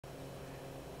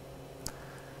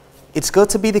It's good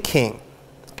to be the king.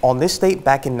 On this date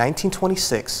back in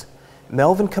 1926,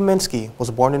 Melvin Kaminsky was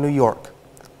born in New York,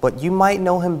 but you might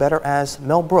know him better as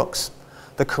Mel Brooks.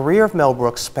 The career of Mel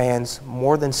Brooks spans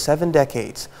more than 7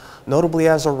 decades. Notably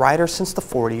as a writer since the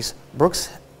 40s, Brooks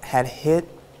had a hit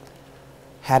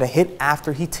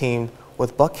after he teamed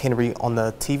with Buck Henry on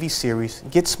the TV series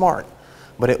Get Smart,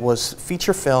 but it was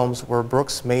feature films where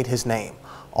Brooks made his name.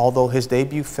 Although his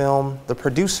debut film, The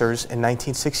Producers, in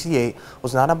 1968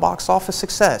 was not a box office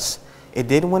success, it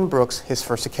did win Brooks his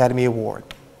first Academy Award.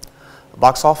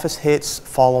 Box office hits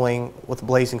following with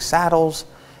Blazing Saddles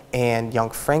and Young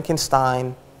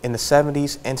Frankenstein in the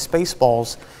 70s and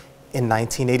Spaceballs in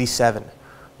 1987.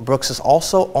 Brooks is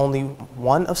also only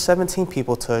one of 17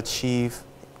 people to achieve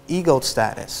EGOT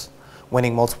status,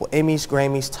 winning multiple Emmys,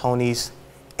 Grammys, Tonys,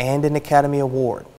 and an Academy Award.